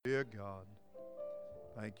God.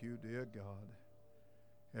 Thank you, dear God.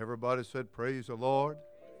 Everybody said, praise the Lord.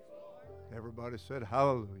 Everybody said,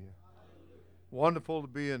 hallelujah. Wonderful to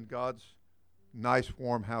be in God's nice,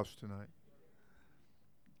 warm house tonight.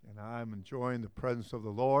 And I'm enjoying the presence of the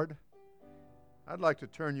Lord. I'd like to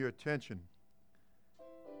turn your attention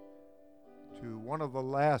to one of the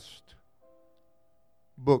last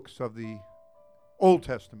books of the Old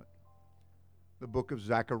Testament, the book of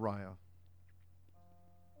Zechariah.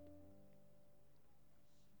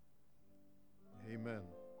 Amen.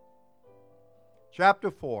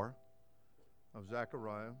 Chapter 4 of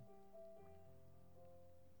Zechariah.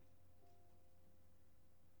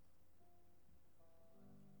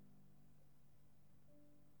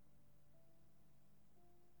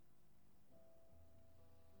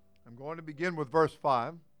 I'm going to begin with verse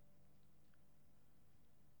 5.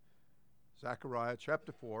 Zechariah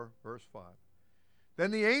chapter 4, verse 5.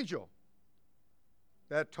 Then the angel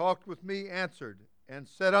that talked with me answered and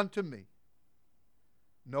said unto me,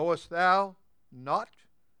 Knowest thou not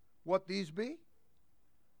what these be?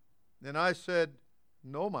 Then I said,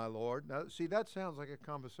 No, my Lord. Now, see, that sounds like a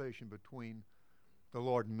conversation between the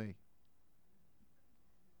Lord and me.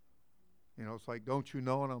 You know, it's like, don't you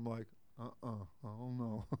know? And I'm like, oh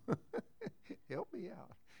no. Help me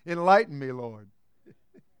out. Enlighten me, Lord.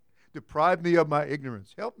 Deprive me of my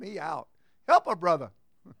ignorance. Help me out. Help a brother.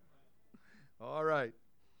 All right.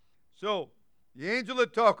 So, the angel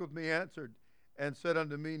that talked with me answered and said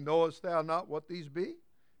unto me, Knowest thou not what these be?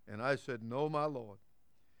 And I said, No, my Lord.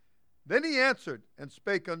 Then he answered and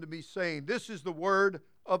spake unto me, saying, This is the word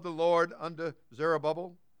of the Lord unto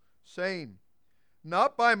Zerubbabel, saying,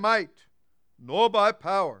 Not by might, nor by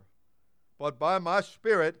power, but by my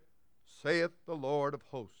Spirit, saith the Lord of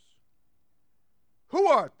hosts. Who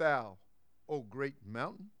art thou, O great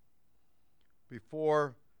mountain?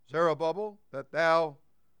 Before Zerubbabel, that thou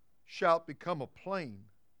shalt become a plain,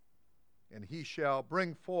 and he shall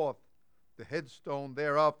bring forth the headstone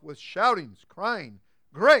thereof with shoutings, crying,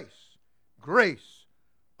 Grace, grace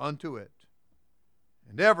unto it.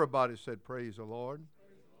 And everybody said, Praise the Lord.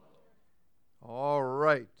 All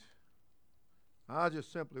right. I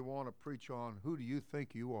just simply want to preach on who do you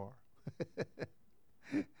think you are?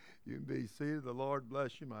 You can be seated. The Lord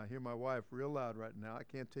bless you. I hear my wife real loud right now. I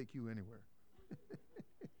can't take you anywhere.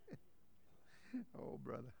 Oh,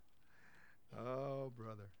 brother. Oh,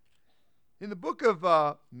 brother. In the book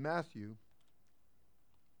of Matthew,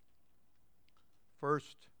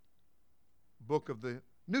 first book of the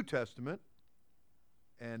New Testament,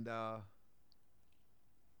 and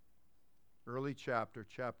early chapter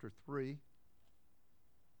 3,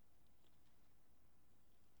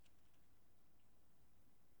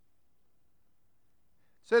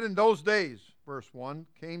 said in those days, verse 1,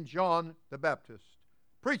 came John the Baptist,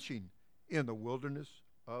 preaching in the wilderness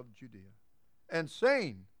of Judea, and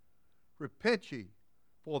saying, Repent ye,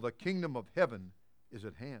 for the kingdom of heaven is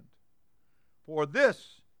at hand. For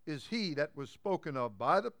this is he that was spoken of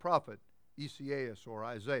by the prophet Esaias or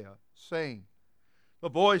Isaiah, saying, The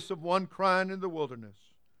voice of one crying in the wilderness,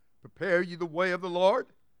 Prepare ye the way of the Lord,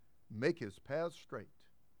 make his paths straight.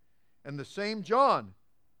 And the same John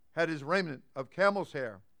had his raiment of camel's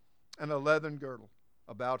hair and a leathern girdle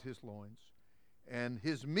about his loins, and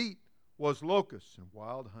his meat was locusts and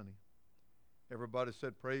wild honey. Everybody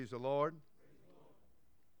said, Praise the Lord.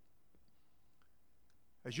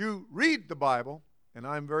 As you read the Bible, and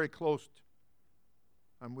I'm very close,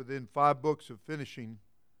 I'm within 5 books of finishing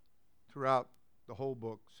throughout the whole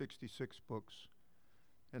book, 66 books,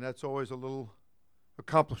 and that's always a little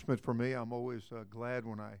accomplishment for me. I'm always glad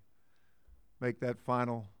when I make that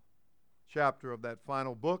final chapter of that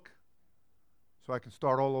final book so I can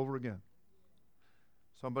start all over again.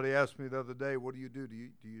 Somebody asked me the other day, what do you do? Do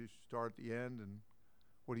you start at the end, and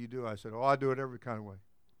what do you do? I said, I do it every kind of way.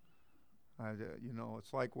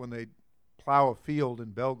 It's like when they plow a field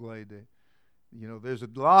in Belglade. There's a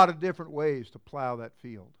lot of different ways to plow that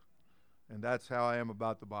field, and that's how I am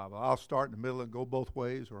about the Bible. I'll start in the middle and go both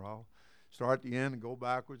ways, or I'll start at the end and go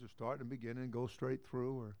backwards, or start in the beginning and go straight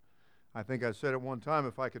through, or I think I said at one time,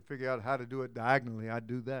 if I could figure out how to do it diagonally, I'd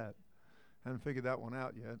do that. I haven't figured that one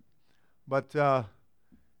out yet. But,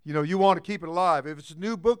 you want to keep it alive. If it's a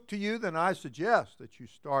new book to you, then I suggest that you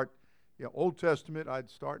start, Old Testament, I'd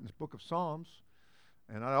start in the book of Psalms.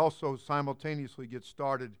 And I also simultaneously get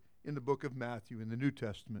started in the book of Matthew in the New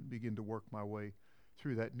Testament, begin to work my way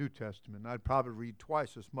through that New Testament. And I'd probably read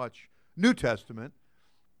twice as much New Testament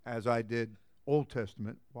as I did Old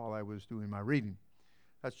Testament while I was doing my reading.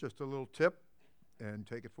 That's just a little tip, and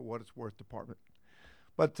take it for what it's worth, department.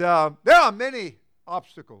 But there are many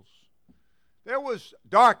obstacles. There was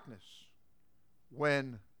darkness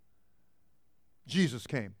when Jesus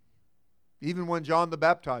came. Even when John the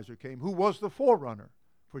Baptizer came, who was the forerunner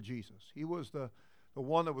for Jesus. He was the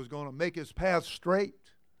one that was going to make his path straight.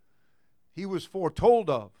 He was foretold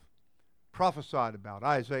of, prophesied about,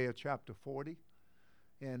 Isaiah chapter 40.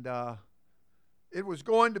 And it was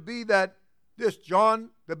going to be that this John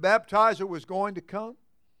the Baptizer was going to come.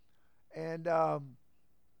 And,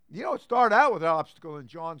 it started out with an obstacle in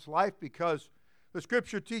John's life because the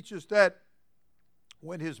Scripture teaches that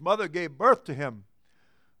when his mother gave birth to him,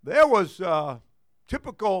 there was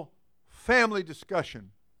typical family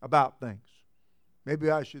discussion about things. Maybe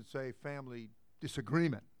I should say family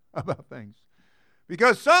disagreement about things.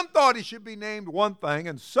 Because some thought he should be named one thing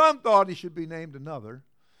and some thought he should be named another.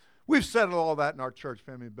 We've settled all that in our church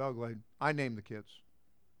family in Belgrade. I name the kids.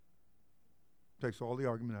 Takes all the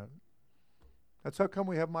argument out of it. That's how come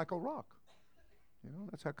we have Michael Rock.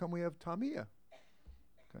 That's how come we have Tamia.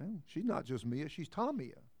 Okay? She's not just Mia, she's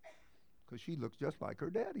Tamia. Because she looks just like her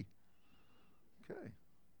daddy. Okay.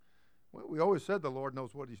 Well, we always said the Lord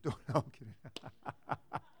knows what he's doing. No, I'm kidding.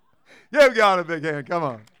 Give God a big hand. Come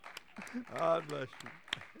on. God bless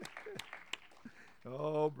you.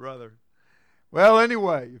 Oh, brother. Well,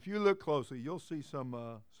 anyway, if you look closely, you'll see some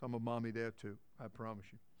of Mommy there too. I promise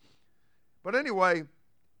you. But anyway,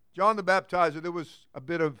 John the Baptizer, there was a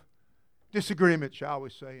bit of disagreement, shall we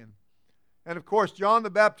say. And of course, John the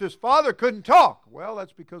Baptist's father couldn't talk. Well,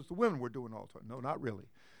 that's because the women were doing all the time. No, not really.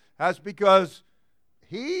 That's because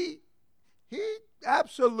he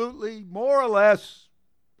absolutely, more or less,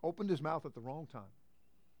 opened his mouth at the wrong time.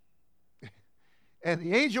 And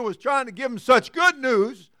the angel was trying to give him such good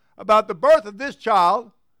news about the birth of this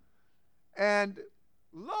child. And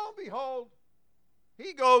lo and behold,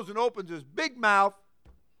 he goes and opens his big mouth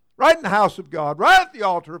right in the house of God, right at the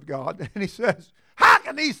altar of God. And he says, how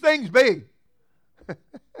can these things be?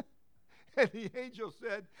 And the angel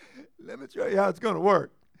said, let me tell you how it's going to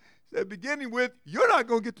work. He said, beginning with, you're not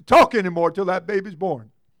going to get to talk anymore till that baby's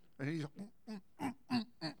born. And he's,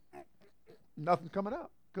 nothing's coming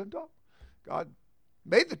out. Couldn't talk. God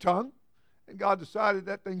made the tongue, and God decided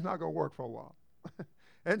that thing's not going to work for a while.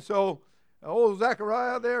 And so, old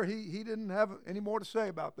Zechariah there, he didn't have any more to say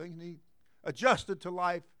about things, and he adjusted to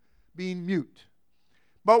life being mute.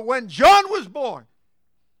 But when John was born,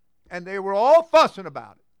 and they were all fussing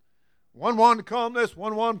about it, one wanted to call him this,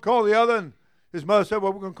 one wanted to call the other, and his mother said,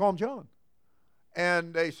 well, we're going to call him John.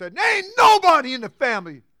 And they said, ain't nobody in the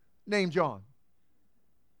family named John.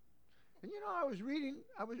 And I was reading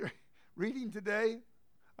today.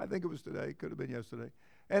 I think it was today. It could have been yesterday.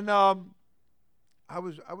 And I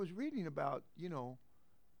was reading about,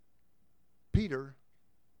 Peter,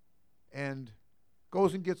 and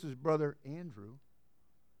goes and gets his brother Andrew.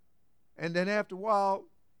 And then after a while,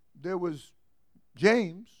 there was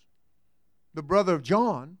James, the brother of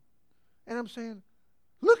John. And I'm saying,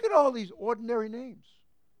 look at all these ordinary names.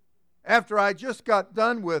 After I just got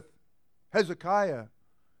done with Hezekiah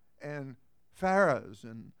and Pharez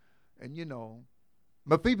and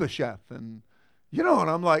Mephibosheth and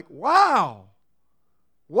I'm like, wow,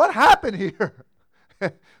 what happened here?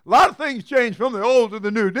 A lot of things changed from the old to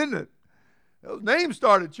the new, didn't it? Those names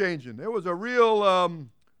started changing. There was a real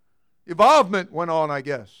evolvement went on, I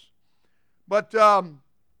guess. But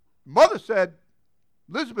Mother said,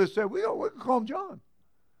 Elizabeth said, we can call him John.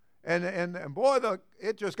 And boy,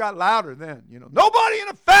 it just got louder then. Nobody in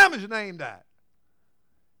the family's named that.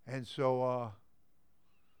 And so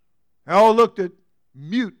I all looked at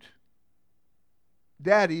mute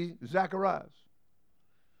Daddy Zacharias.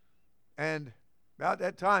 And about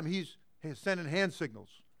that time, he's sending hand signals.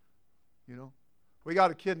 We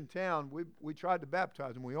got a kid in town. We tried to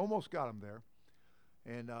baptize him. We almost got him there.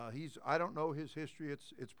 And I don't know his history.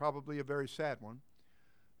 It's probably a very sad one.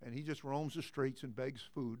 And he just roams the streets and begs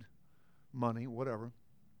food, money, whatever.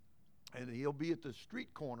 And he'll be at the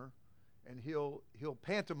street corner, and he'll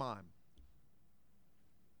pantomime.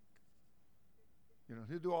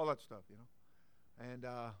 He'll do all that stuff, And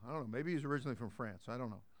I don't know, maybe he's originally from France. I don't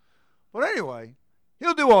know. But anyway,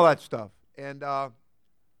 he'll do all that stuff. And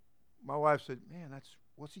my wife said, man,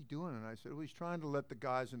 what's he doing? And I said, well, he's trying to let the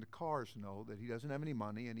guys in the cars know that he doesn't have any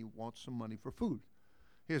money and he wants some money for food.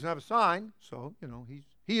 He doesn't have a sign, so,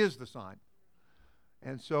 he is the sign.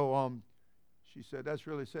 And so she said, that's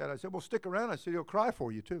really sad. I said, well, stick around. I said, he'll cry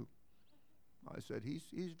for you too. I said,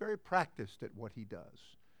 he's very practiced at what he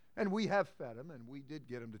does. And we have fed him, and we did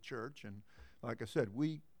get him to church. And like I said,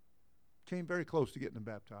 we came very close to getting him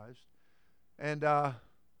baptized. And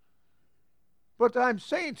but I'm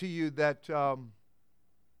saying to you that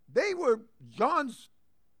John's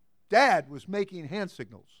dad was making hand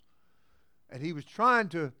signals. And he was trying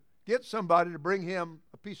to get somebody to bring him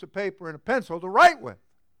a piece of paper and a pencil to write with.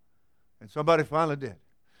 And somebody finally did.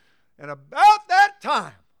 And about that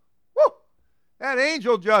time, whoo, that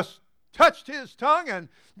angel just touched his tongue and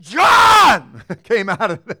John came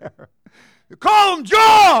out of there. They call him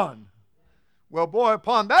John. Well, boy,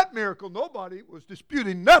 upon that miracle, nobody was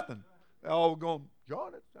disputing nothing. They all were going,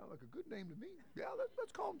 John, that sounds like a good name to me. Yeah,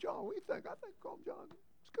 let's call him John. What do you think? I think call him John.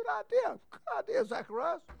 It's a good idea. Good idea,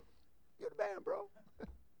 Zacharias. You're the man, bro.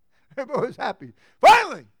 Everybody was happy.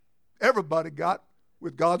 Finally, everybody got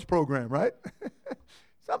with God's program, right?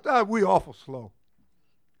 Sometimes we awful slow.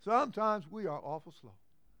 Sometimes we are awful slow.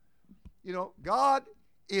 You know, God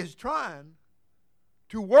is trying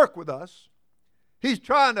to work with us. He's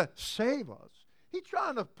trying to save us. He's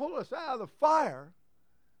trying to pull us out of the fire.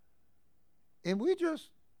 And we just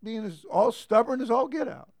being as all stubborn as all get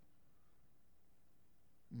out.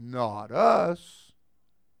 Not us.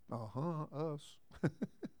 Us.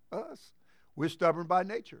 Us. We're stubborn by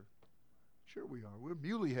nature. Sure we are. We're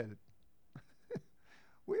muley-headed.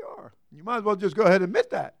 We are. You might as well just go ahead and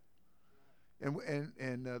admit that.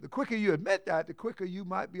 And the quicker you admit that, the quicker you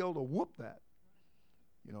might be able to whoop that.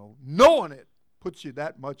 You know, knowing it puts you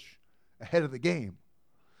that much ahead of the game.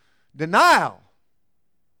 Denial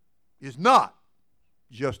is not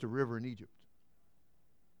just a river in Egypt.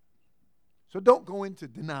 So don't go into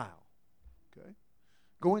denial. Okay?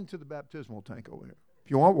 Go into the baptismal tank over here.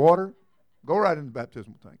 If you want water, go right in the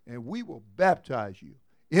baptismal tank, and we will baptize you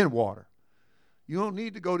in water. You don't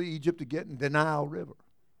need to go to Egypt to get in Denial River.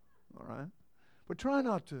 All right? But try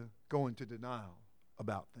not to go into denial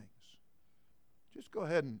about things. Just go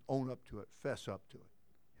ahead and own up to it, fess up to it.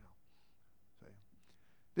 You know, say,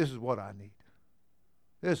 this is what I need.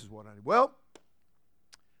 This is what I need. Well,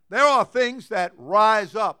 there are things that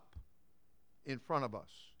rise up in front of us,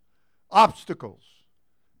 obstacles,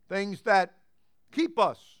 things that keep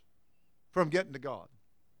us from getting to God.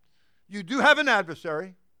 You do have an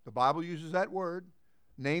adversary. The Bible uses that word,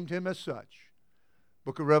 named him as such.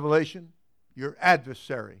 Book of Revelation, your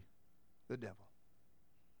adversary, the devil.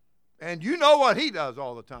 And you know what he does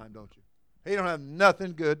all the time, don't you? He don't have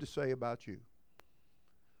nothing good to say about you.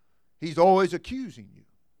 He's always accusing you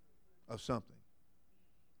of something.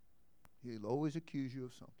 He'll always accuse you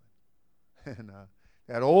of something. And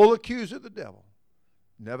that old accuser, the devil,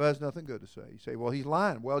 never has nothing good to say. You say, well, he's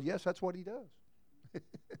lying. Well, yes, that's what he does.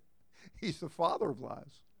 He's the father of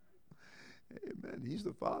lies. Amen. He's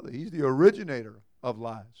the father. He's the originator of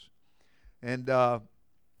lies. And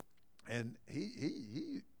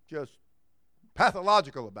he just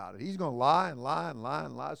pathological about it. He's going to lie and lie and lie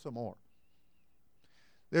and lie some more.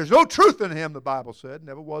 There's no truth in him, the Bible said.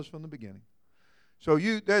 Never was from the beginning. So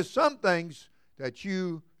there's some things that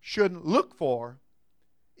you shouldn't look for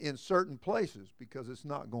in certain places because it's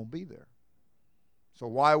not going to be there. So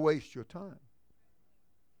why waste your time?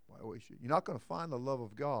 Why waste it? You're not going to find the love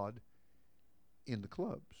of God in the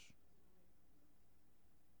clubs.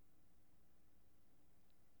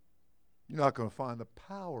 You're not going to find the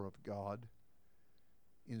power of God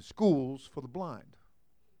in schools for the blind.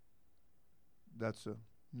 That's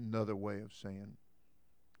another way of saying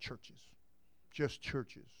churches. Just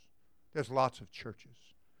churches. There's lots of churches.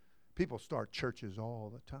 People start churches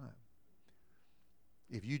all the time.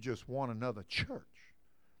 If you just want another church,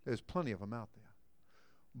 there's plenty of them out there.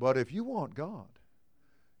 But if you want God,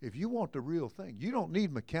 if you want the real thing, you don't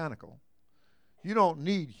need mechanical. You don't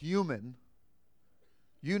need human.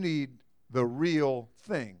 You need the real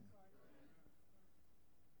thing.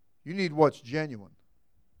 You need what's genuine.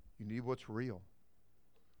 You need what's real.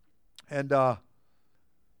 And there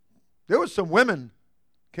was some women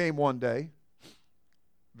came one day,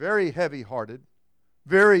 very heavy-hearted,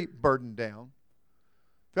 very burdened down.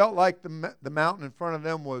 Felt like the mountain in front of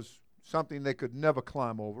them was something they could never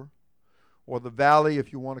climb over. Or the valley,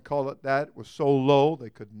 if you want to call it that, was so low they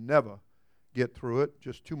could never get through it.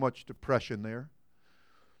 Just too much depression there.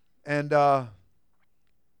 And the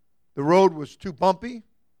road was too bumpy.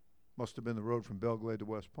 Must have been the road from Belglade to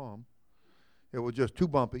West Palm. It was just too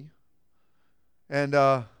bumpy. And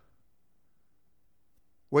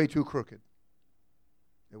way too crooked.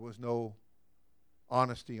 There was no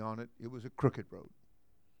honesty on it. It was a crooked road.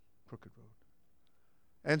 Crooked road.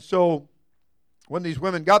 And so when these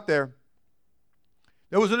women got there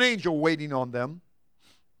was an angel waiting on them.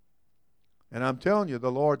 And I'm telling you,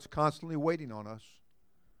 the Lord's constantly waiting on us.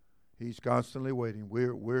 He's constantly waiting.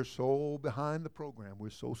 We're so behind the program. We're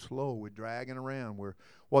so slow. We're dragging around. We're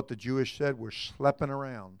what the Jewish said, we're schlepping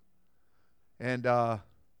around. And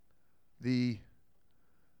the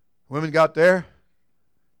women got there,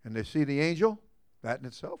 and they see the angel. That in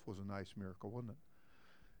itself was a nice miracle, wasn't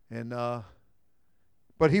it? And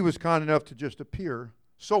but he was kind enough to just appear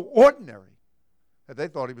so ordinary that they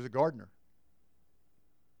thought he was a gardener.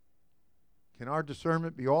 Can our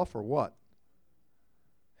discernment be off or what?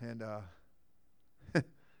 And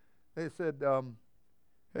they said,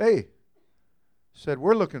 hey, said,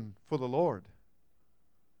 we're looking for the Lord.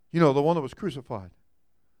 You know, the one that was crucified.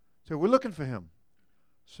 Said, we're looking for him.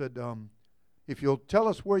 Said, if you'll tell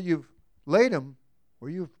us where you've laid him,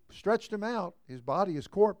 where you've stretched him out, his body, his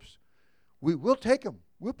corpse, we'll take him.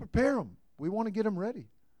 We'll prepare him. We want to get him ready.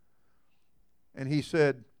 And he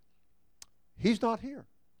said, he's not here.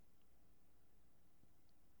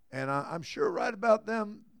 And I'm sure right about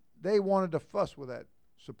them, they wanted to fuss with that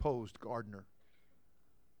supposed gardener.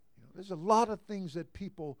 You know, there's a lot of things that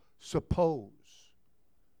people suppose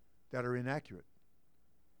that are inaccurate.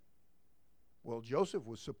 Well, Joseph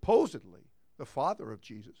was supposedly the father of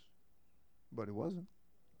Jesus, but he wasn't.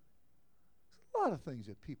 There's a lot of things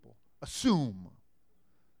that people assume.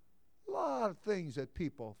 A lot of things that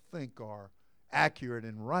people think are accurate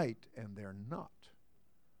and right, and they're not.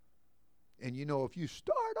 And you know, if you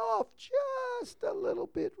start off just a little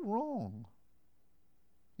bit wrong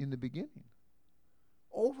in the beginning,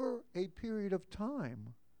 over a period of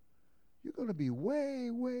time, you're going to be way,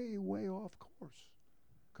 way, way off course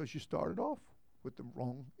because you started off with the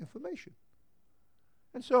wrong information.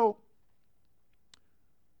 And so,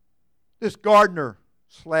 this gardener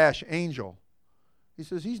 / angel, he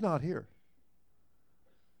says, he's not here.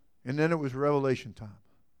 And then it was revelation time.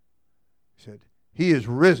 He said, he is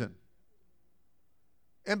risen.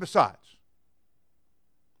 And besides,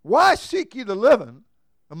 why seek ye the living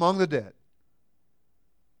among the dead?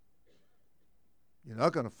 You're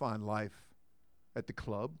not going to find life at the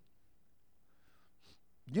club.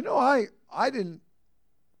 You know, I didn't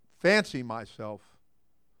fancy myself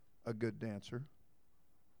a good dancer,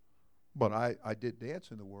 but I did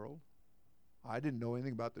dance in the world. I didn't know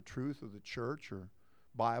anything about the truth of the church or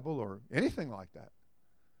Bible or anything like that.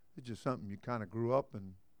 It's just something you kind of grew up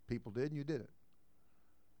and people did and you did it.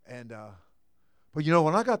 And but you know,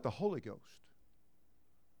 when I got the Holy Ghost,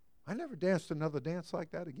 I never danced another dance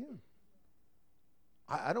like that again.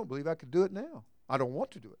 I don't believe I could do it now. I don't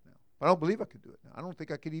want to do it now. I don't believe I could do it now. I don't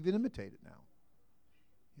think I could even imitate it now.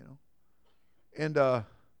 You know? And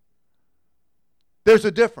there's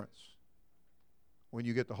a difference when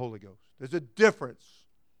you get the Holy Ghost. There's a difference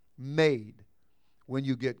made when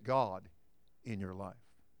you get God in your life.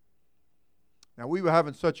 Now, we were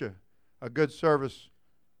having such a good service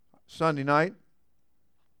Sunday night,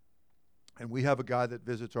 and we have a guy that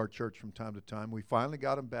visits our church from time to time. We finally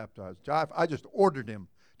got him baptized. I just ordered him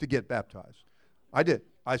to get baptized. I did.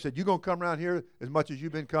 I said, you're going to come around here as much as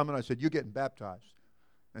you've been coming. I said, you're getting baptized.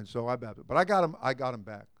 And so I baptized. But I got him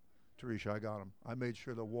back. Teresa, I got him. I made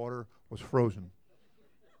sure the water was frozen.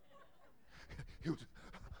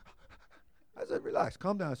 I said, relax,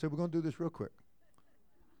 calm down. I said, we're going to do this real quick.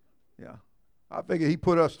 Yeah. I figured he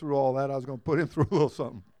put us through all that. I was going to put him through a little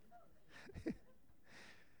something.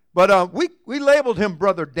 But we labeled him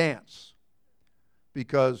Brother Dance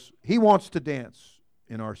because he wants to dance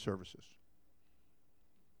in our services.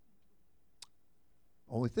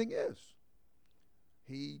 Only thing is,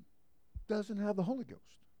 he doesn't have the Holy Ghost.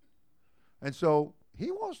 And so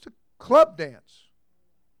he wants to club dance.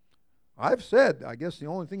 I've said, I guess the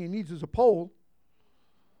only thing he needs is a pole.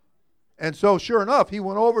 And so sure enough, he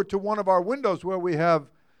went over to one of our windows where we have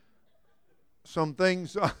some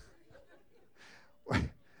things.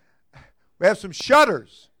 We have some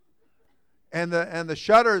shutters. And the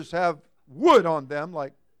shutters have wood on them,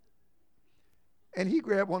 like. And he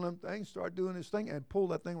grabbed one of them things, started doing his thing, and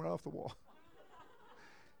pulled that thing right off the wall.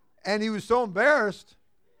 And he was so embarrassed,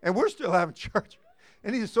 and we're still having church.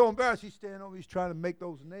 And he's so embarrassed, he's standing over, he's trying to make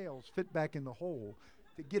those nails fit back in the hole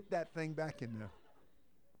to get that thing back in there.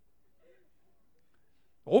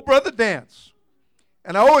 Old Brother Dance.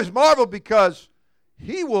 And I always marvel because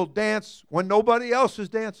he will dance when nobody else is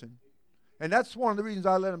dancing. And that's one of the reasons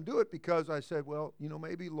I let him do it, because I said, well, you know,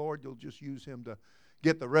 maybe, Lord, you'll just use him to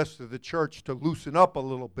get the rest of the church to loosen up a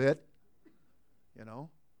little bit. You know,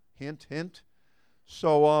 hint, hint.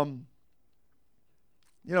 So,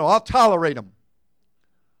 you know, I'll tolerate him.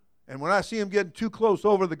 And when I see him getting too close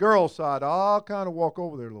over the girls' side, I'll kind of walk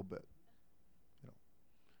over there a little bit. You know.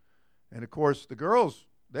 And, of course, the girls,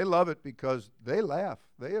 they love it because they laugh.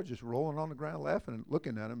 They are just rolling on the ground laughing and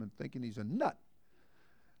looking at him and thinking he's a nut.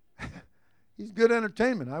 He's good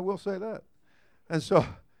entertainment, I will say that. And so,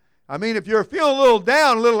 I mean, if you're feeling a little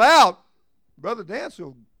down, a little out, Brother Dance,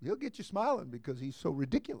 he'll get you smiling because he's so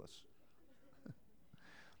ridiculous.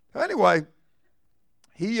 Anyway,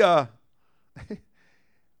 he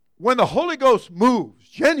when the Holy Ghost moves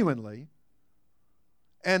genuinely,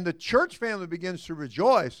 And the church family begins to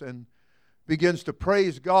rejoice and begins to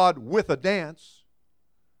praise God with a dance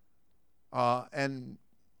and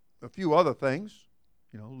a few other things,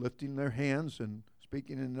 lifting their hands and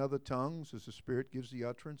speaking in other tongues as the Spirit gives the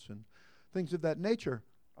utterance and things of that nature.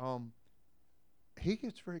 He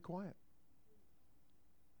gets very quiet.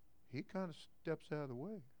 He kind of steps out of the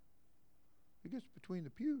way. He gets between the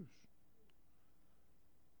pews.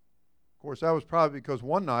 Of course, that was probably because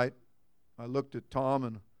one night I looked at Tom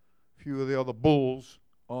and a few of the other bulls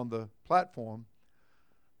on the platform,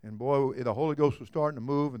 and boy, the Holy Ghost was starting to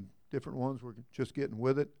move, and different ones were just getting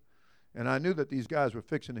with it. And I knew that these guys were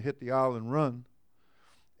fixing to hit the aisle and run.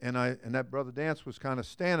 And that Brother Dance was kind of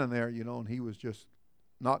standing there, and he was just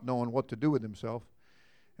not knowing what to do with himself.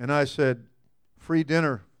 And I said, free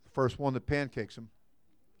dinner, first one that pancakes him.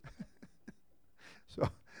 So,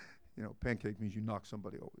 pancake means you knock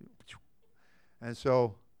somebody over. And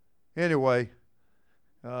so, anyway,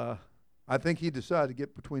 I think he decided to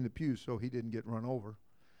get between the pews so he didn't get run over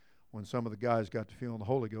when some of the guys got to feeling the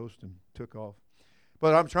Holy Ghost and took off.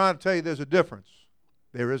 But I'm trying to tell you there's a difference.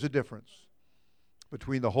 There is a difference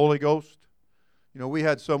between the Holy Ghost. We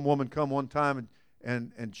had some woman come one time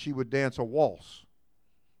and she would dance a waltz.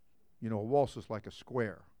 A waltz is like a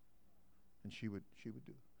square. And she would do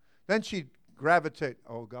it. Then she'd gravitate.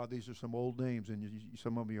 Oh, God, these are some old names, and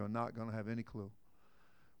some of you are not going to have any clue.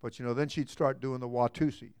 But, then she'd start doing the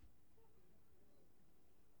Watusi.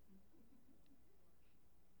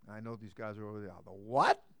 I know these guys are over there. The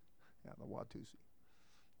what? Yeah, the Watusi.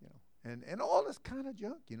 And all this kind of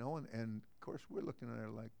junk, and of course we're looking at her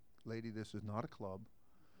like, lady, this is not a club.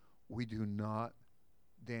 We do not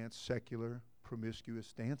dance secular,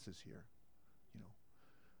 promiscuous dances here,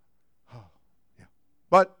 Oh, yeah.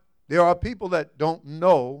 But there are people that don't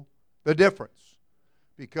know the difference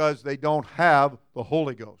because they don't have the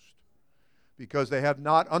Holy Ghost, because they have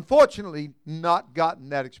not, unfortunately, not gotten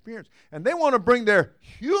that experience. And they want to bring their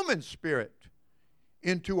human spirit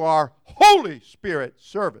into our Holy Spirit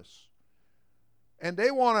service. And they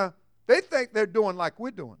think they're doing like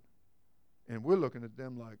we're doing. And we're looking at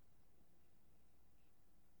them like,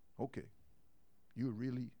 okay, you're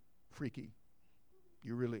really freaky.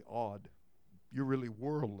 You're really odd. You're really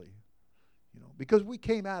worldly. Because we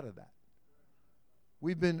came out of that.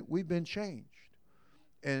 We've been changed.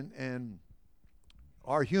 And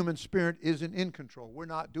our human spirit isn't in control. We're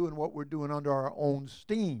not doing what we're doing under our own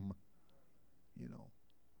steam.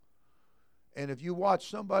 And if you watch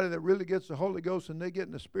somebody that really gets the Holy Ghost and they get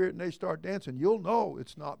in the Spirit and they start dancing, you'll know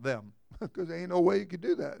it's not them. Because there ain't no way you could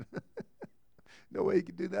do that. No way you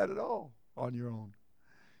could do that at all on your own.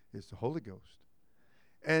 It's the Holy Ghost.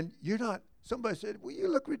 And you're not, somebody said, well, you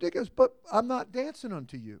look ridiculous, but I'm not dancing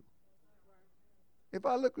unto you. If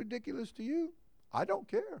I look ridiculous to you, I don't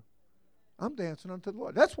care. I'm dancing unto the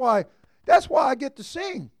Lord. That's why I get to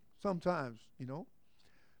sing sometimes,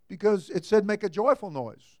 because it said make a joyful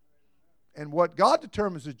noise. And what God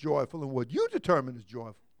determines is joyful and what you determine is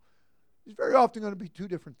joyful is very often going to be two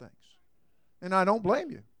different things. And I don't blame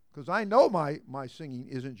you, because I know my singing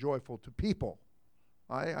isn't joyful to people.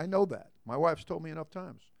 I know that. My wife's told me enough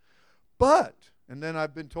times. But, and then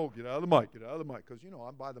I've been told, get out of the mic, because,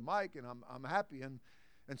 I'm by the mic and I'm happy. And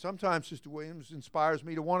sometimes Sister Williams inspires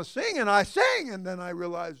me to want to sing, and I sing, and then I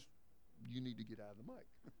realize you need to get out of the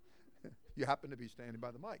mic. You happen to be standing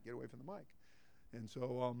by the mic. Get away from the mic. And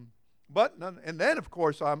so, and then, of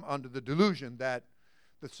course, I'm under the delusion that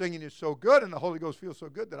the singing is so good and the Holy Ghost feels so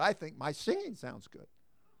good that I think my singing sounds good.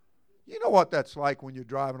 You know what that's like when you're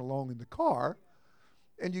driving along in the car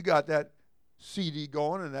and you got that CD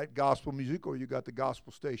going and that gospel music, or you got the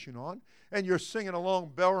gospel station on, and you're singing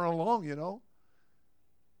along, bellowing along,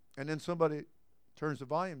 and then somebody turns the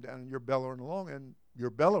volume down and you're bellowing along and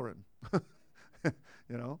you're bellowing, and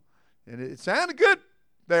it sounded good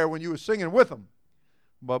there when you were singing with them.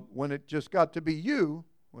 But when it just got to be you,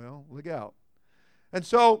 well, look out. And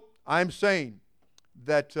so I'm saying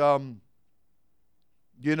that,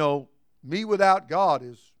 me without God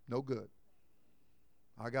is no good.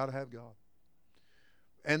 I got to have God.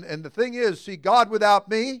 And the thing is, see, God without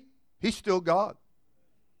me, He's still God.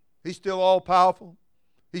 He's still all-powerful.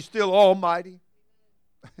 He's still almighty.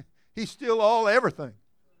 He's still all everything.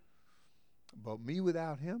 But me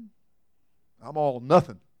without Him, I'm all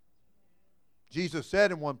nothing. Jesus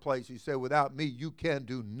said in one place, He said, without me, you can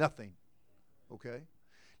do nothing. Okay?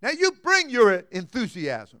 Now you bring your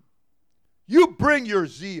enthusiasm. You bring your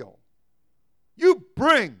zeal. You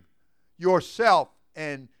bring yourself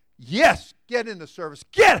and, yes, get in the service.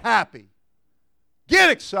 Get happy. Get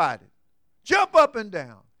excited. Jump up and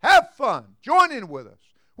down. Have fun. Join in with us.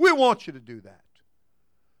 We want you to do that.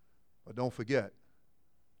 But don't forget,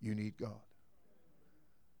 you need God.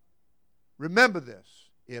 Remember this.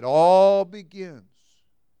 It all begins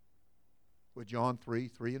with John 3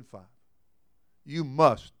 and 5. You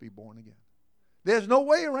must be born again. There's no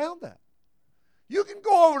way around that. You can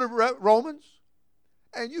go over to Romans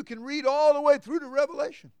and you can read all the way through to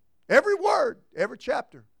Revelation. Every word, every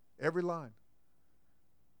chapter, every line.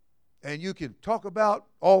 And you can talk about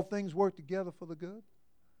all things work together for the good.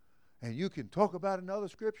 And you can talk about another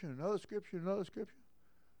scripture, another scripture, another scripture.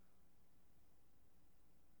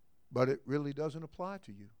 But it really doesn't apply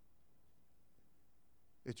to you.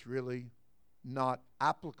 It's really not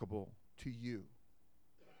applicable to you.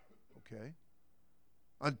 Okay?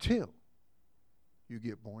 Until you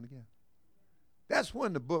get born again. That's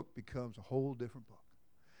when the book becomes a whole different book.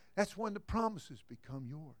 That's when the promises become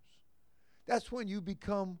yours. That's when you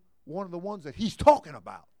become one of the ones that he's talking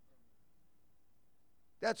about.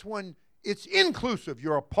 That's when it's inclusive.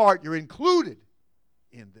 You're a part. You're included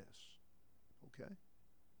in this. Okay?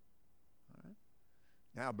 All right.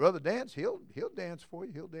 Now, Brother Dance, he'll dance for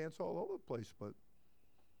you. He'll dance all over the place, but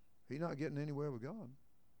he's not getting anywhere with God.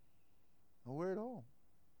 Nowhere at all.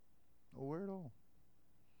 Nowhere at all.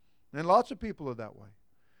 And lots of people are that way.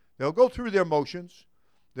 They'll go through their motions.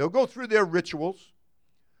 They'll go through their rituals.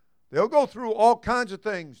 They'll go through all kinds of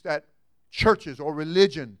things that churches or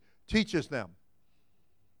religion teaches them.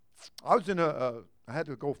 I was I had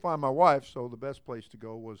to go find my wife, so the best place to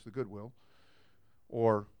go was the Goodwill,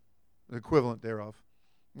 or the equivalent thereof.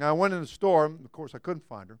 Now, I went in the store, and of course, I couldn't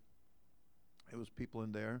find her. There was people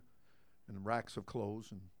in there, and racks of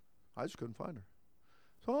clothes, and I just couldn't find her.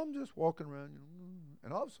 So I'm just walking around,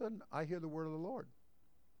 and all of a sudden, I hear the word of the Lord.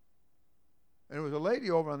 And there was a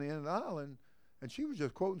lady over on the end of the aisle, and she was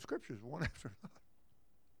just quoting scriptures one after another.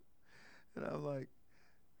 And I'm like,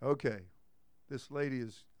 okay, this lady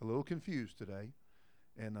is a little confused today,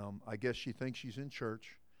 and I guess she thinks she's in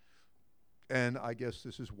church, and I guess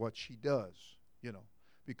this is what she does,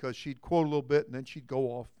 because she'd quote a little bit, and then she'd go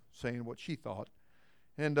off saying what she thought.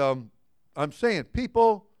 And I'm saying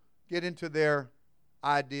people get into their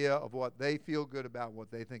idea of what they feel good about, what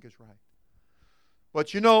they think is right.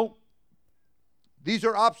 But these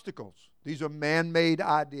are obstacles. These are man-made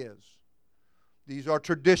ideas. These are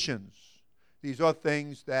traditions. These are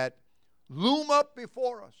things that loom up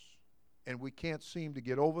before us, and we can't seem to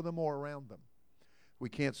get over them or around them. We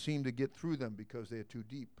can't seem to get through them because they're too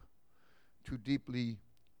deeply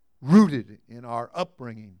rooted in our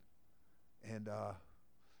upbringing. And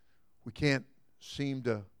we can't seem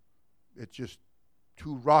to, it's just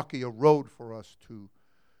too rocky a road for us to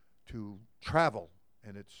travel,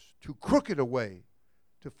 and it's too crooked a way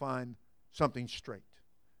to find something straight.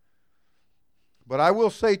 But I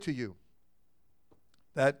will say to you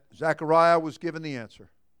that Zechariah was given the answer.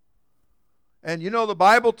 And the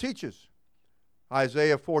Bible teaches,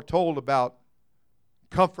 Isaiah foretold about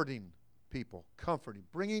comforting people,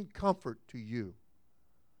 bringing comfort to you.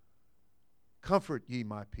 Comfort ye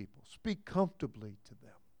my people. Speak comfortably to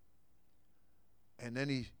them. And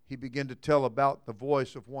then he began to tell about the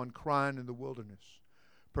voice of one crying in the wilderness.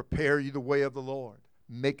 Prepare ye the way of the Lord.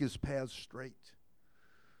 Make his paths straight.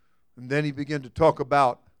 And then he began to talk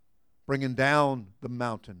about bringing down the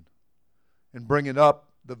mountain and bringing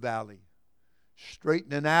up the valley.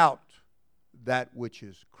 Straightening out that which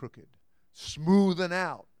is crooked. Smoothing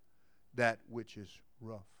out that which is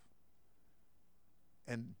rough.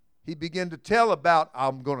 And he began to tell about,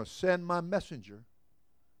 I'm going to send my messenger.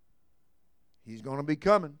 He's going to be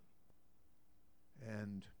coming.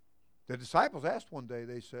 And the disciples asked one day,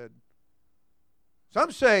 they said,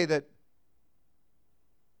 some say that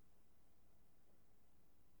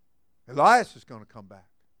Elias is going to come back.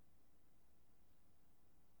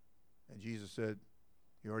 And Jesus said,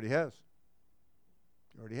 he already has.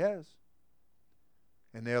 He already has.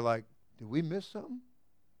 And they're like, did we miss something?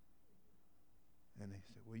 And they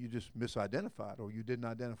said, well, you just misidentified, or you didn't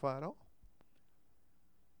identify at all.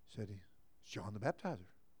 He said, it's John the Baptizer.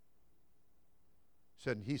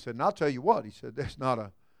 He said, and I'll tell you what, he said, there's not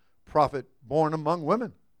a prophet born among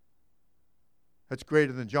women that's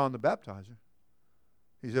greater than John the Baptizer.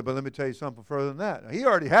 He said, but let me tell you something further than that. Now, he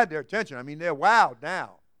already had their attention. I mean, they're wowed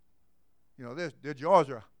now. Their jaws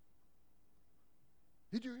are,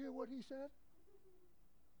 did you hear what he said?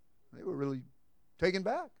 They were really taken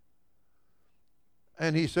back.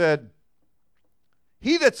 And he said,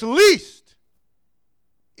 he that's least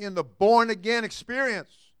in the born-again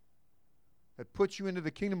experience that puts you into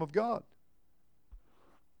the kingdom of God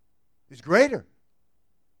is greater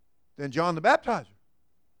than John the Baptizer.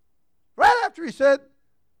 Right after he said,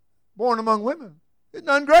 born among women, is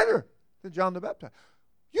none greater than John the Baptizer.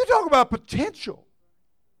 You talk about potential.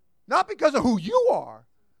 Not because of who you are,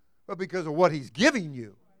 but because of what He's giving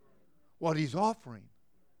you, what He's offering.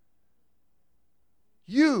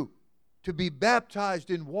 You to be baptized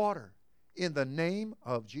in water in the name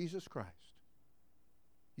of Jesus Christ.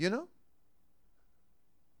 You know?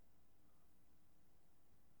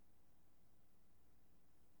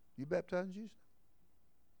 You baptized in Jesus?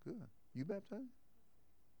 Good. You baptized?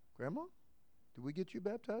 Grandma? Did we get you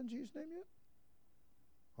baptized in Jesus' name yet?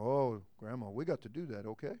 Oh, Grandma, we got to do that,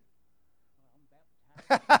 okay?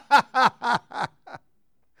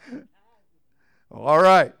 All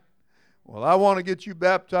right. Well, I want to get you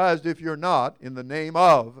baptized, if you're not, in the name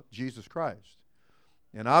of Jesus Christ.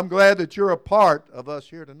 And I'm glad that you're a part of us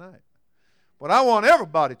here tonight. But I want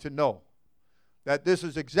everybody to know that this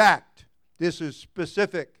is exact. This is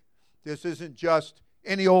specific. This isn't just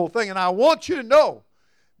any old thing. And I want you to know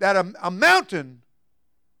that a mountain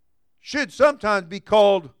should sometimes be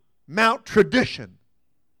called Mount Tradition.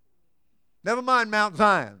 Never mind Mount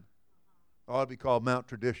Zion. It ought to be called Mount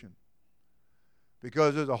Tradition.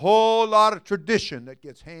 Because there's a whole lot of tradition that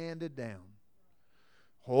gets handed down.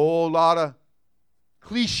 Whole lot of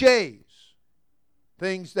cliches.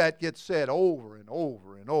 Things that get said over and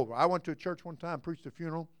over and over. I went to a church one time, preached a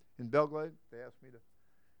funeral in Belgrade. They asked me to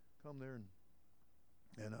come there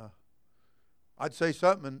and I'd say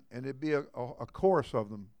something and it'd be a chorus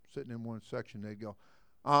of them sitting in one section. They'd go,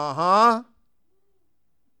 uh-huh.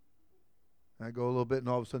 I'd go a little bit and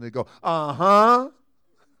all of a sudden they'd go, uh-huh.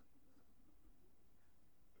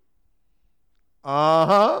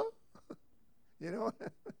 Uh-huh. You know?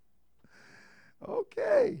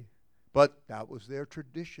 Okay. But that was their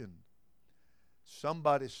tradition.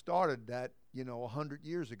 Somebody started that, 100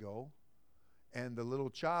 years ago, and the little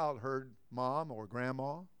child heard mom or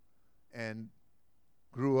grandma and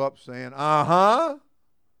grew up saying, uh-huh.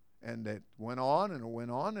 And it went on and it went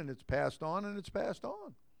on and it's passed on and it's passed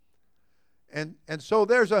on. And so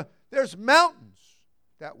there's mountains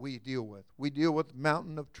that we deal with. We deal with the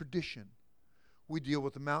mountain of tradition. We deal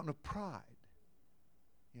with the mountain of pride,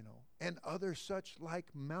 and other such like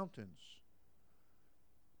mountains.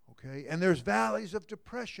 Okay? And there's valleys of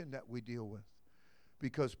depression that we deal with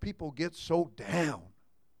because people get so down.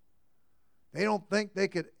 They don't think they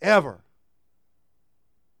could ever.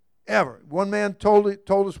 One man told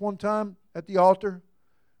us one time at the altar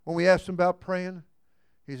when we asked him about praying,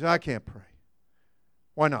 he said, I can't pray.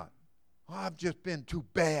 Why not? Oh, I've just been too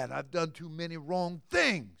bad. I've done too many wrong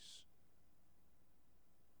things.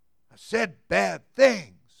 I said bad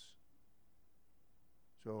things.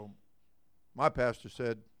 So my pastor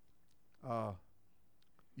said,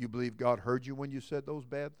 you believe God heard you when you said those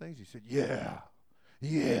bad things? He said, yeah.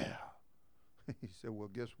 He said, well,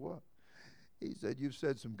 guess what? He said, you've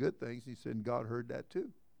said some good things. He said, and God heard that too.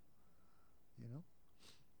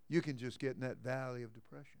 You can just get in that valley of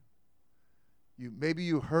depression. Maybe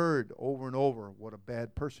you heard over and over what a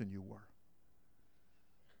bad person you were.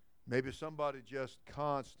 Maybe somebody just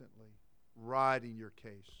constantly riding your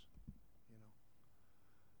case,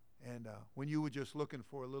 And when you were just looking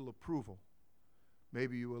for a little approval,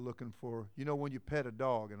 maybe you were looking for, when you pet a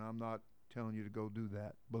dog, and I'm not telling you to go do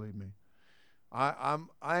that, believe me. I'm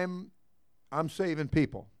saving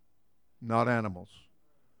people, not animals.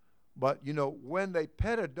 But, when they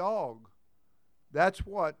pet a dog, that's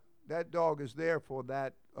what that dog is there for,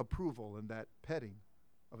 that approval and that petting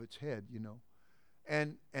of its head,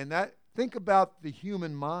 And that, think about the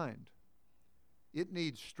human mind. It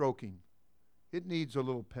needs stroking. It needs a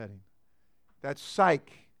little petting. That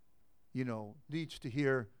psyche, needs to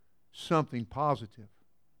hear something positive.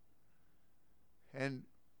 And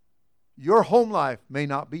your home life may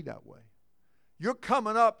not be that way. Your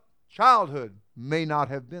coming up childhood may not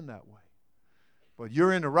have been that way. But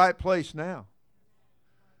you're in the right place now.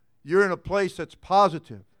 You're in a place that's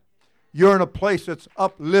positive. You're in a place that's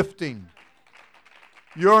uplifting.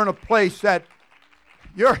 You're in a place that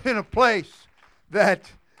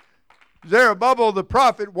Zerubbabel the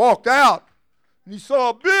prophet walked out and he saw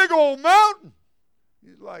a big old mountain.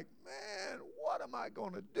 He's like, man, what am I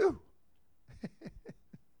going to do?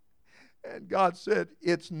 And God said,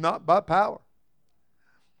 it's not by power.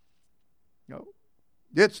 No.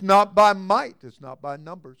 It's not by might. It's not by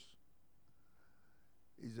numbers.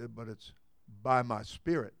 He said, but it's by my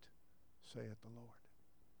spirit, saith the Lord.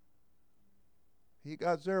 He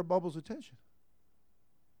got Zerubbabel's attention.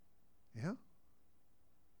 Yeah.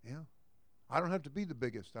 I don't have to be the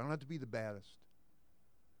biggest. I don't have to be the baddest.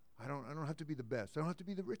 I don't have to be the best. I don't have to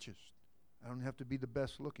be the richest. I don't have to be the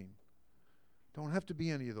best looking. Don't have to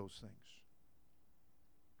be any of those things.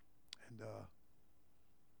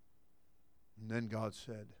 And then God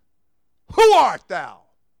said, who art thou,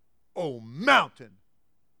 O mountain?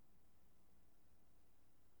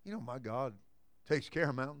 You know, my God takes care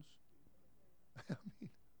of mountains. I mean,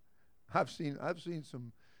 I've seen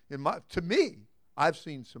some I've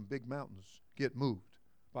seen some big mountains get moved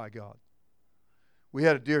by God. We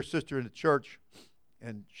had a dear sister in the church,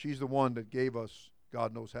 and she's the one that gave us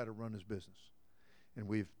God knows how to run his business. And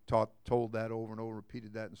we've told that over and over,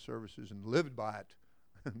 repeated that in services, and lived by it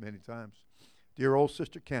many times. Dear old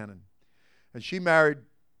Sister Cannon. And she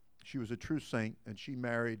was a true saint, and she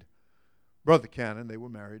married Brother Cannon. They were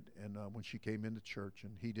married, and when she came into church,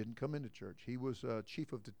 and he didn't come into church. He was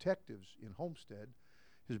chief of detectives in Homestead.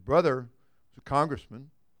 His brother was a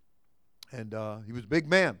congressman, and he was a big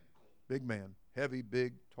man, heavy,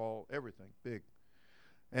 big, tall, everything, big.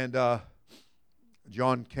 And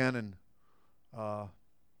John Cannon,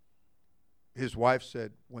 his wife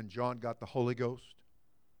said, when John got the Holy Ghost,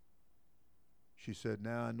 she said,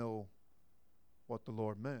 now I know what the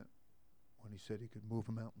Lord meant when he said he could move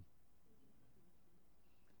a mountain.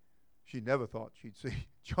 She never thought she'd see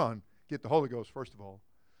John get the Holy Ghost, first of all,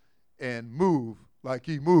 and move like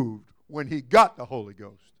he moved when he got the Holy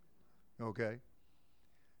Ghost. Okay?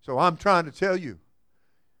 So I'm trying to tell you,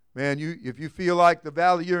 man, if you feel like the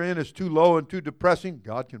valley you're in is too low and too depressing,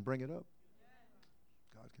 God can bring it up.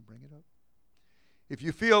 God can bring it up. If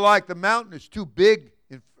you feel like the mountain is too big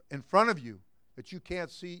in front of you that you can't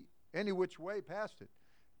see any which way past it,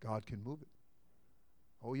 God can move it.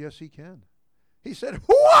 Oh, yes, he can. He said,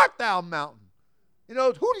 who art thou, mountain? You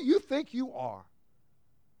know, who do you think you are?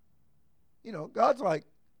 You know, God's like,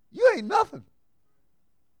 you ain't nothing.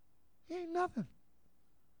 You ain't nothing.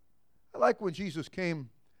 I like when Jesus came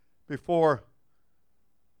before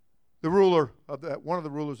one of the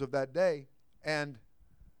rulers of that day, and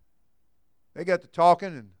they got to talking,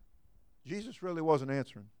 and Jesus really wasn't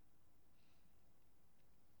answering.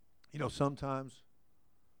 You know, sometimes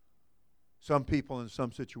some people in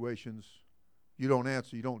some situations, you don't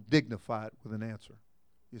answer, you don't dignify it with an answer.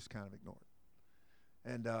 You just kind of ignore it.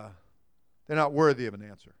 And they're not worthy of an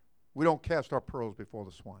answer. We don't cast our pearls before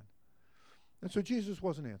the swine. And so Jesus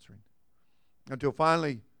wasn't answering. Until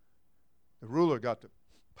finally, the ruler got to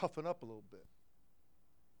puffing up a little bit.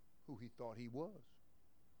 Who he thought he was.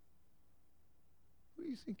 Who do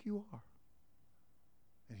you think you are?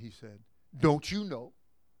 And he said, don't you know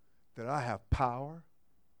that I have power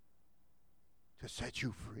to set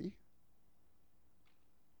you free?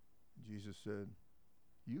 Jesus said,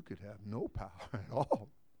 you could have no power at all,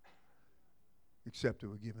 except it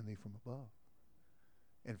were given thee from above.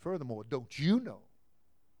 And furthermore, don't you know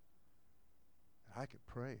that I could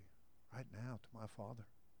pray right now to my Father,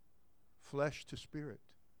 flesh to spirit,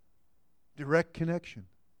 direct connection,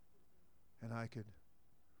 and I could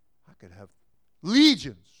have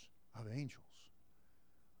legions of angels.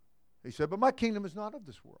 He said, but my kingdom is not of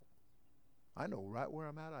this world. I know right where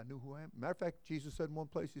I'm at. I knew who I am. Matter of fact, Jesus said in one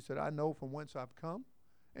place, he said, I know from whence I've come.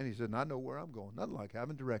 And he said, and I know where I'm going. Nothing like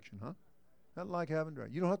having direction, huh? Nothing like having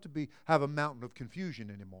direction. You don't have to have a mountain of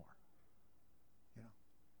confusion anymore. You know.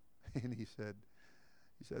 And he said,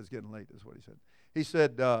 it's getting late, is what he said. He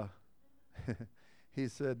said,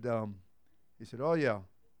 oh yeah,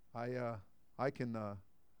 I can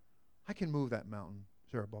move that mountain,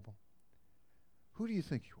 Zerubbabel. Who do you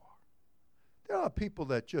think you are? There are people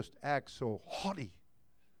that just act so haughty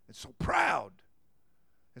and so proud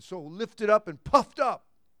and so lifted up and puffed up.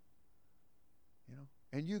 You know,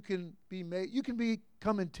 and you can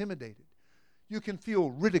become intimidated. You can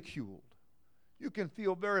feel ridiculed. You can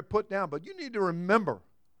feel very put down, but you need to remember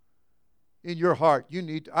in your heart,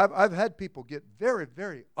 I've had people get very,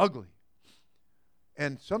 very ugly.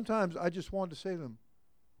 And sometimes I just wanted to say to them,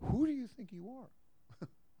 who do you think you are?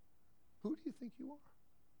 Who do you think you are?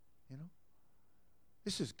 You know?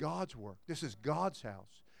 This is God's work. This is God's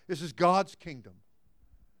house. This is God's kingdom.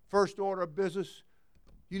 First order of business,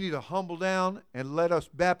 you need to humble down and let us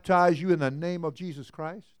baptize you in the name of Jesus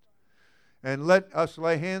Christ. And let us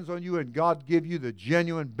lay hands on you and God give you the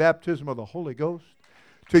genuine baptism of the Holy Ghost.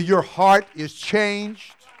 Till your heart is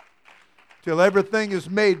changed. Till everything is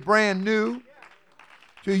made brand new.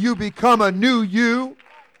 Till you become a new you.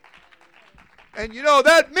 And you know,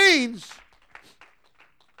 that means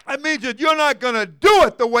that you're not going to do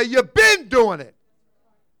it the way you've been doing it.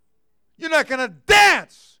 You're not going to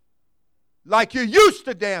dance like you're used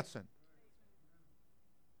to dancing.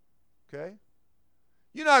 Okay?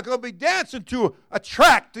 You're not going to be dancing to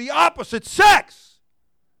attract the opposite sex.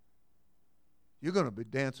 You're going to be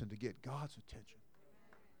dancing to get God's attention.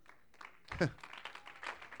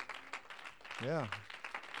 Yeah.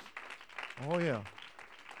 Oh, yeah.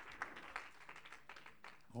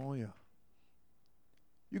 Oh, yeah.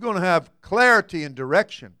 You're going to have clarity and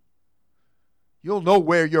direction. You'll know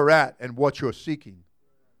where you're at and what you're seeking.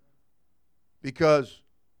 Because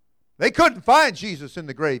they couldn't find Jesus in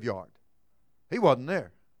the graveyard. He wasn't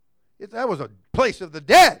there. That was a place of the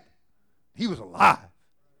dead. He was alive.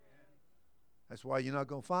 That's why you're not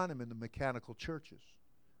going to find him in the mechanical churches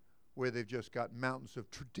where they've just got mountains of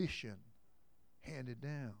tradition handed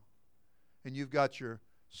down. And you've got your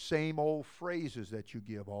same old phrases that you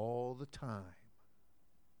give all the time.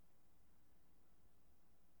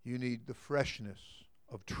 You need the freshness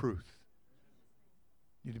of truth.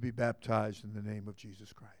 You need to be baptized in the name of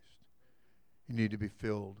Jesus Christ. You need to be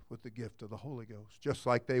filled with the gift of the Holy Ghost, just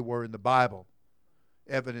like they were in the Bible.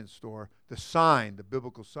 Evidenced, or the sign, the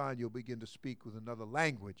biblical sign, you'll begin to speak with another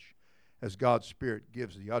language as God's Spirit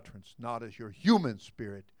gives the utterance, not as your human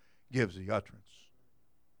spirit gives the utterance.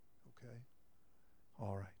 Okay?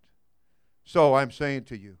 All right. So I'm saying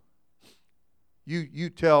to you, you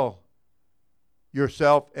tell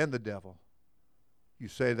yourself and the devil, you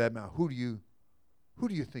say that now, who do you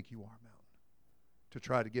think you are, Mountain, to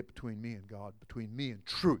try to get between me and God, between me and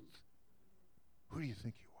truth? Who do you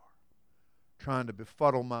think you are? Trying to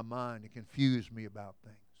befuddle my mind and confuse me about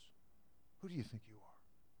things. Who do you think you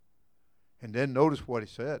are? And then notice what he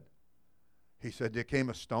said. He said, there came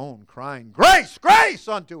a stone crying, grace, grace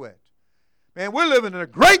unto it. Man, we're living in a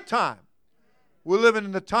great time. We're living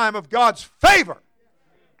in the time of God's favor.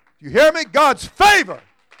 You hear me? God's favor.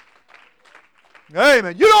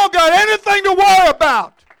 Amen. You don't got anything to worry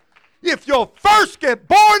about if you'll first get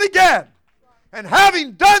born again. And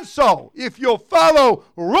having done so, if you'll follow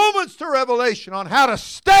Romans to Revelation on how to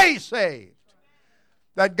stay saved,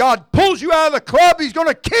 that God pulls you out of the club, He's going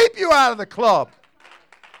to keep you out of the club.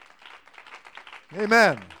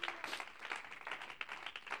 Amen.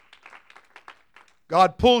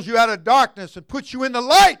 God pulls you out of darkness and puts you in the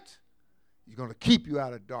light. He's going to keep you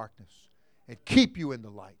out of darkness and keep you in the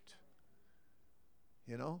light.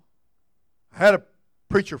 You know? I had a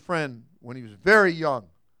preacher friend when he was very young.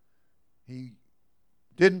 He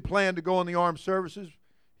didn't plan to go in the armed services.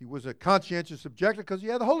 He was a conscientious objector because he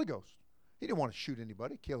had the Holy Ghost. He didn't want to shoot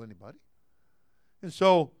anybody, kill anybody. And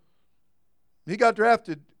so he got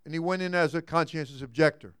drafted and he went in as a conscientious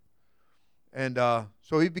objector. And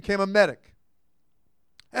so he became a medic.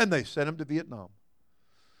 And they sent him to Vietnam.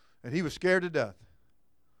 And he was scared to death.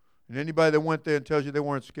 And anybody that went there and tells you they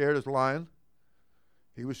weren't scared is lying.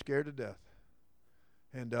 He was scared to death.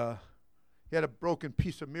 And he had a broken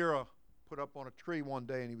piece of mirror put up on a tree one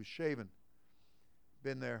day, and he was shaving.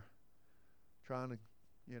 Been there trying to,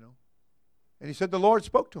 And he said the Lord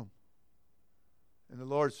spoke to him. And the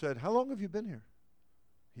Lord said, how long have you been here?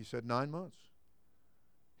 He said, 9 months.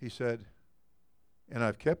 He said, and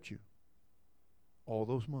I've kept you all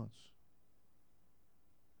those months.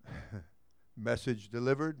 Message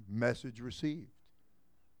delivered, message received.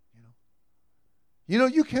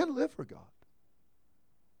 You can live for God.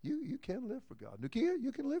 You can live for God. Nakia,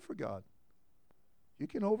 you can live for God. You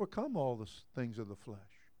can overcome all the things of the flesh.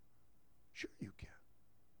 Sure you can.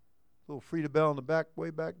 Little Frida Bell in the back, way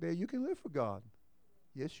back there, you can live for God.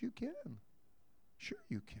 Yes, you can. Sure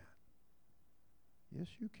you can. Yes,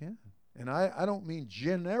 you can. And I don't mean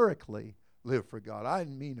generically live for God. I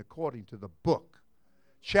mean according to the book.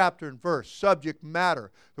 Chapter and verse, subject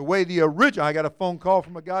matter. The way the original, I got a phone call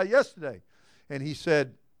from a guy yesterday, and he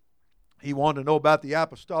said he wanted to know about the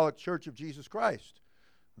Apostolic Church of Jesus Christ.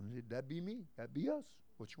 That'd be me. That'd be us.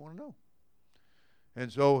 What you want to know?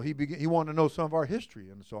 And so he wanted to know some of our history.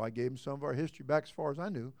 And so I gave him some of our history back as far as I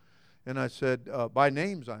knew. And I said, by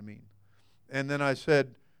names, I mean. And then I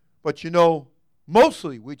said, but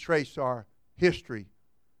mostly we trace our history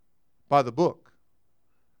by the book,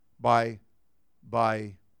 by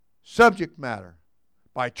subject matter,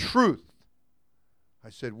 by truth. I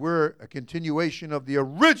said, we're a continuation of the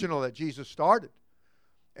original that Jesus started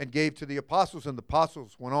and gave to the apostles, and the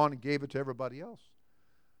apostles went on and gave it to everybody else.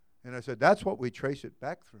 And I said, that's what we trace it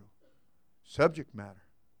back through. Subject matter.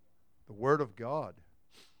 The Word of God.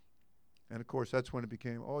 And, of course, that's when it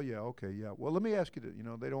became, oh, yeah, okay, yeah. Well, let me ask you,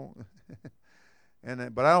 they don't,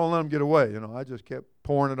 but I don't let them get away, I just kept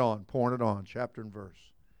pouring it on, chapter and verse.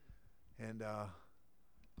 And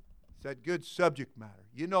it's that good subject matter.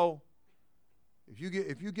 If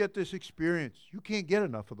you get this experience, you can't get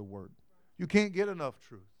enough of the Word. You can't get enough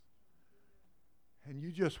truth. And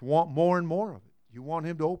you just want more and more of it. You want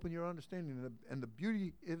Him to open your understanding. And the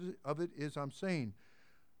beauty of it is, I'm saying,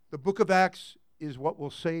 the book of Acts is what will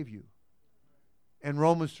save you. And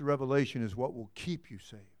Romans to Revelation is what will keep you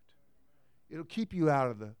saved. It'll keep you out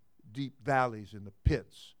of the deep valleys and the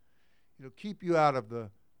pits. It'll keep you out of the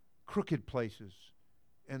crooked places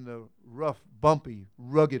and the rough, bumpy,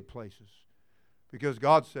 rugged places. Because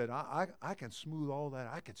God said, I can smooth all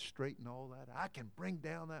that. I can straighten all that. I can bring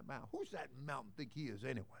down that mountain. Who's that mountain think he is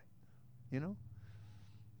anyway? You know?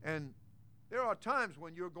 And there are times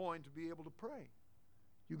when you're going to be able to pray.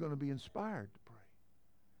 You're going to be inspired to pray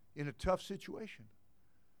in a tough situation.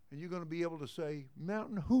 And you're going to be able to say,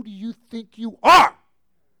 mountain, who do you think you are?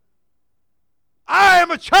 I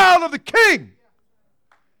am a child of the King.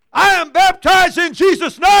 I am baptized in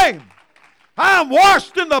Jesus' name. I am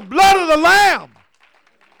washed in the blood of the Lamb.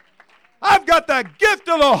 I've got the gift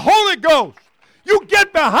of the Holy Ghost. You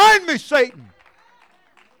get behind me, Satan.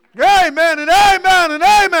 Amen and amen and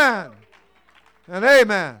amen. And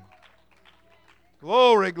amen.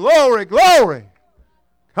 Glory, glory, glory.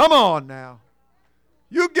 Come on now.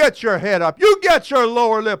 You get your head up. You get your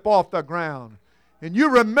lower lip off the ground. And you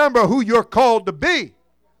remember who you're called to be.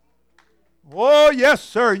 Oh, yes,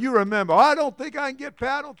 sir, you remember. I don't think I can get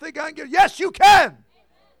Pat. I don't think I can get. Yes, you can.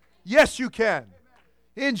 Yes, you can.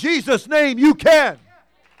 In Jesus' name, you can.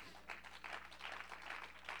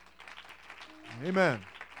 Amen.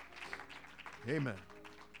 Amen.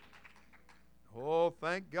 Oh,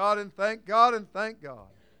 thank God and thank God and thank God.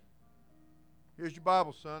 Here's your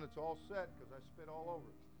Bible, son. It's all set because I spit all over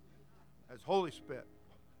it. That's holy spit.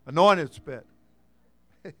 Anointed spit.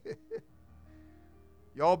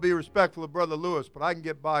 Y'all be respectful of Brother Lewis, but I can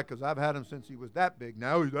get by because I've had him since he was that big.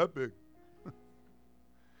 Now he's that big.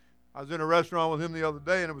 I was in a restaurant with him the other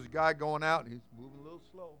day, and there was a guy going out, and he's moving a little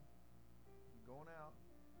slow. He's going out.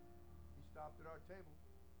 He stopped at our table.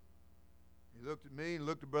 He looked at me and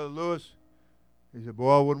looked at Brother Lewis. He said,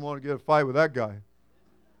 boy, I wouldn't want to get a fight with that guy.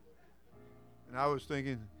 And I was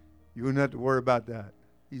thinking, you wouldn't have to worry about that.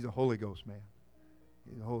 He's a Holy Ghost man.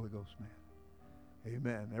 He's a Holy Ghost man.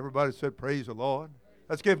 Amen. Everybody said, praise the Lord.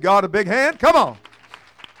 Let's give God a big hand. Come on.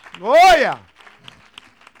 Oh, yeah.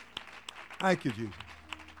 Thank you, Jesus.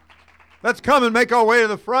 Let's come and make our way to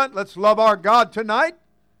the front. Let's love our God tonight.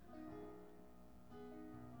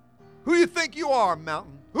 Who do you think you are,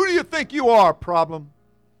 mountain? Who do you think you are, problem?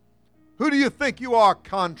 Who do you think you are,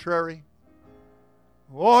 contrary?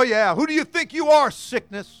 Oh, yeah. Who do you think you are,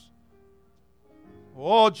 sickness?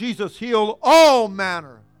 Oh, Jesus healed all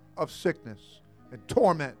manner of sickness and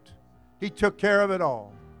torment. He took care of it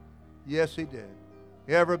all. Yes, he did.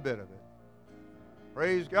 Every bit of it.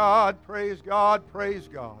 Praise God, praise God, praise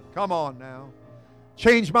God. Come on now.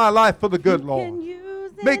 Change my life for the good, Lord.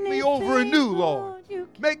 Make me over anew, Lord.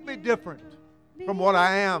 Make me different from what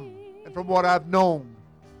I am and from what I've known.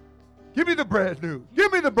 Give me the brand new.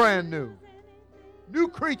 Give me the brand new. New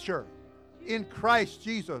creature in Christ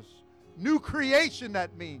Jesus. New creation,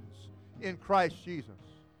 that means, in Christ Jesus.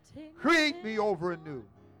 Create me over anew.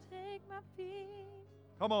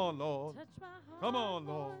 Come on, Lord. Come on,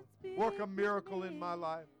 Lord. Work a miracle in my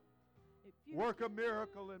life. Work a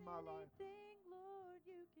miracle in my life.